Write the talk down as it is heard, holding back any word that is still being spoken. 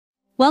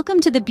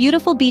Welcome to the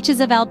beautiful beaches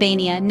of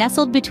Albania,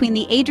 nestled between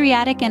the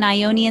Adriatic and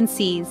Ionian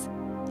seas.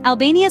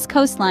 Albania's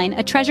coastline,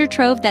 a treasure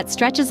trove that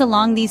stretches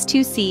along these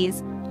two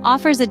seas,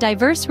 offers a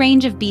diverse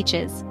range of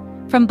beaches.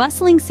 From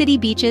bustling city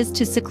beaches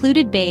to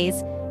secluded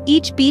bays,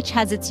 each beach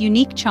has its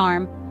unique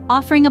charm,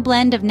 offering a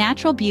blend of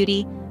natural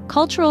beauty,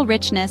 cultural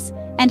richness,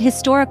 and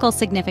historical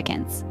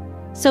significance.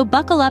 So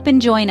buckle up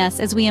and join us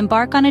as we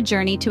embark on a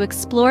journey to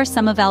explore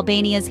some of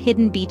Albania's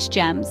hidden beach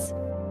gems.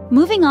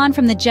 Moving on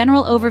from the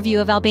general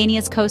overview of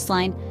Albania's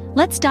coastline,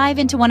 let's dive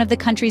into one of the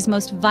country's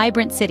most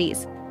vibrant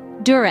cities,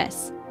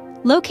 Durres.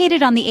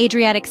 Located on the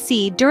Adriatic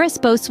Sea,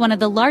 Durres boasts one of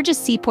the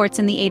largest seaports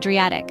in the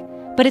Adriatic.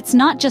 But it's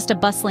not just a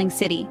bustling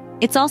city,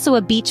 it's also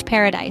a beach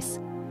paradise.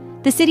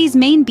 The city's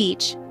main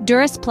beach,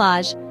 Durres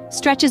Plage,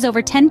 stretches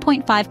over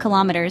 10.5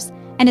 kilometers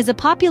and is a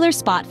popular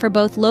spot for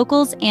both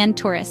locals and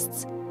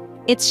tourists.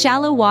 Its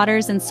shallow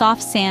waters and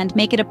soft sand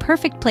make it a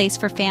perfect place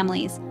for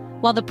families,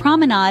 while the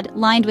promenade,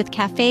 lined with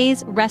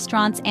cafes,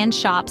 restaurants, and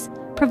shops,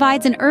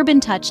 provides an urban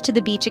touch to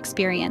the beach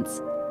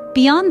experience.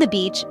 Beyond the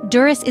beach,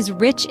 Durres is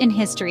rich in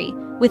history,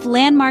 with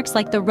landmarks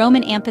like the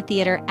Roman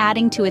amphitheater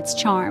adding to its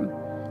charm.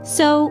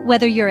 So,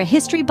 whether you're a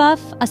history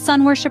buff, a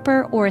sun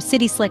worshipper, or a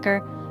city slicker,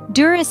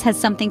 Durres has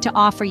something to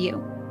offer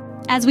you.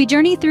 As we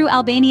journey through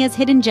Albania's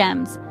hidden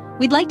gems,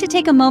 we'd like to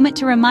take a moment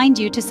to remind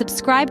you to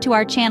subscribe to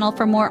our channel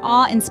for more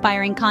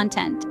awe-inspiring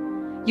content.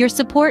 Your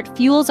support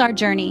fuels our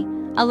journey,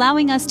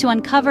 allowing us to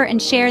uncover and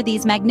share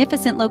these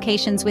magnificent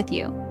locations with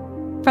you.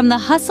 From the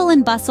hustle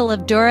and bustle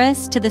of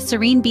Durres to the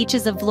serene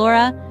beaches of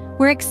Vlora,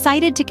 we're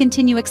excited to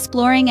continue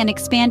exploring and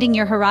expanding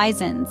your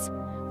horizons.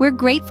 We're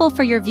grateful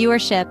for your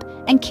viewership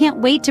and can't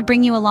wait to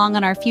bring you along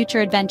on our future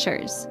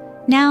adventures.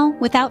 Now,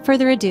 without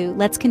further ado,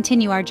 let's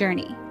continue our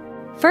journey.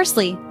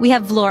 Firstly, we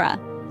have Vlora,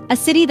 a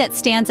city that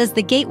stands as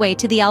the gateway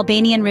to the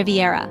Albanian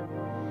Riviera.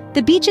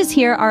 The beaches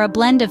here are a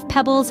blend of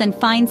pebbles and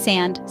fine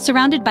sand,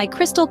 surrounded by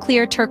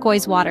crystal-clear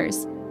turquoise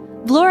waters.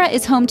 Vlora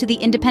is home to the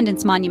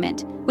Independence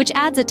Monument, which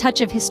adds a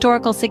touch of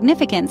historical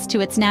significance to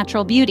its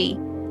natural beauty.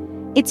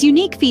 Its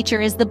unique feature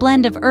is the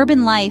blend of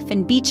urban life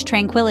and beach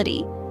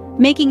tranquility,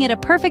 making it a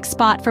perfect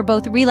spot for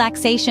both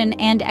relaxation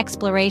and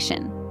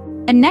exploration.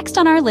 And next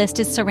on our list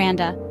is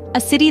Saranda,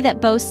 a city that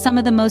boasts some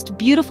of the most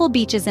beautiful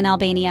beaches in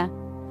Albania.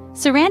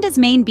 Saranda's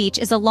main beach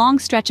is a long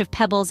stretch of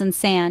pebbles and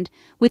sand,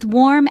 with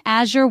warm,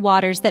 azure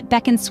waters that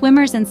beckon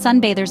swimmers and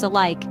sunbathers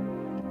alike.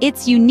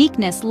 Its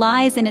uniqueness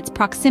lies in its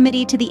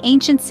proximity to the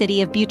ancient city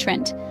of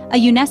Butrint, a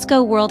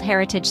UNESCO World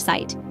Heritage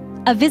Site.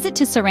 A visit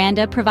to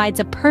Saranda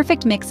provides a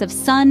perfect mix of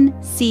sun,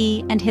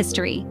 sea, and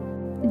history.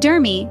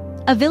 Dhermi,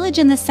 a village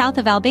in the south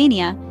of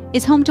Albania,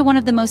 is home to one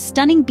of the most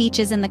stunning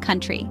beaches in the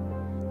country.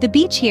 The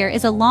beach here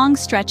is a long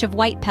stretch of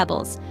white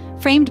pebbles,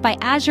 framed by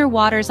azure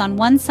waters on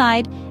one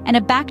side and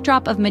a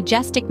backdrop of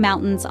majestic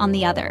mountains on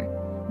the other.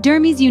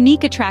 Dhermi's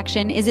unique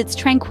attraction is its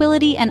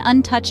tranquility and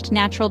untouched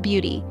natural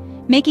beauty,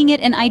 making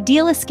it an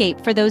ideal escape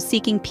for those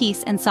seeking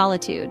peace and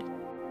solitude.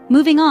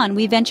 Moving on,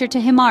 we venture to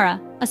Himare,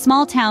 a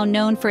small town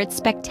known for its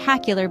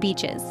spectacular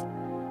beaches.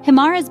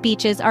 Himare's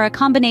beaches are a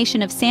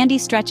combination of sandy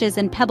stretches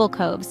and pebble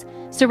coves,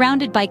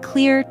 surrounded by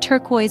clear,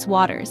 turquoise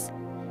waters.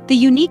 The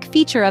unique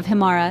feature of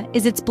Himare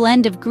is its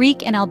blend of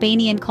Greek and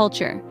Albanian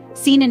culture,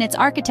 seen in its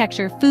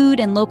architecture, food,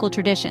 and local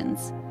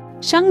traditions.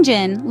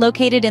 Shengjin,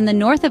 located in the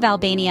north of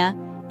Albania,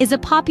 is a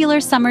popular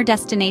summer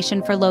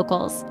destination for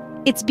locals.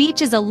 Its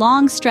beach is a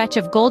long stretch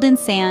of golden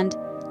sand,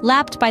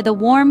 lapped by the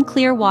warm,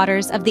 clear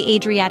waters of the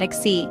Adriatic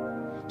Sea.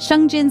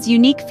 Shengjin's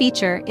unique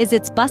feature is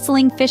its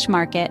bustling fish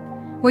market,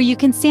 where you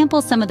can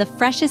sample some of the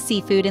freshest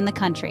seafood in the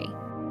country.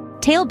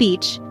 Tail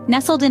Beach,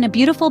 nestled in a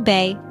beautiful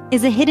bay,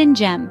 is a hidden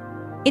gem.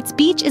 Its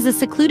beach is a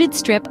secluded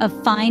strip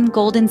of fine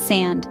golden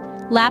sand,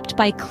 lapped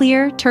by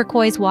clear,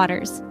 turquoise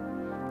waters.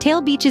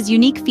 Tail Beach's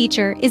unique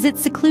feature is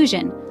its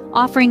seclusion,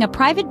 offering a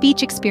private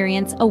beach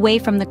experience away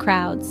from the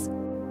crowds.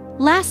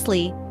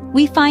 Lastly,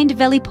 we find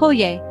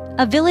Velipoje,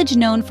 a village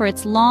known for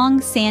its long,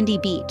 sandy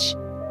beach.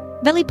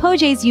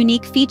 Velipoje's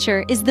unique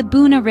feature is the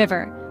Buna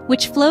River,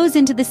 which flows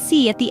into the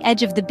sea at the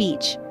edge of the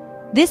beach.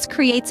 This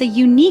creates a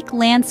unique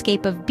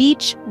landscape of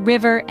beach,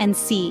 river, and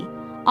sea,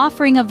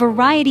 offering a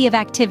variety of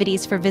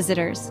activities for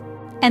visitors.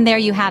 And there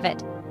you have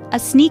it, a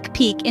sneak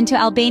peek into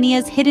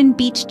Albania's hidden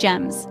beach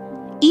gems.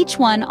 Each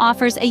one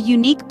offers a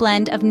unique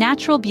blend of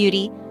natural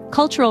beauty,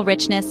 cultural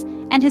richness,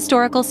 and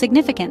historical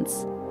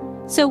significance.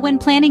 So when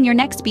planning your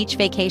next beach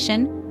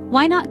vacation,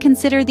 why not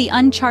consider the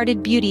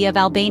uncharted beauty of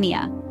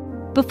Albania?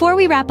 Before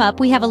we wrap up,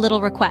 we have a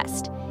little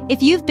request.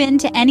 If you've been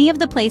to any of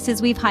the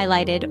places we've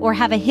highlighted or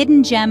have a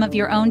hidden gem of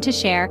your own to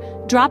share,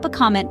 drop a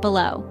comment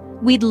below.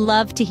 We'd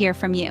love to hear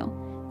from you.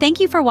 Thank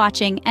you for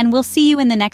watching, and we'll see you in the next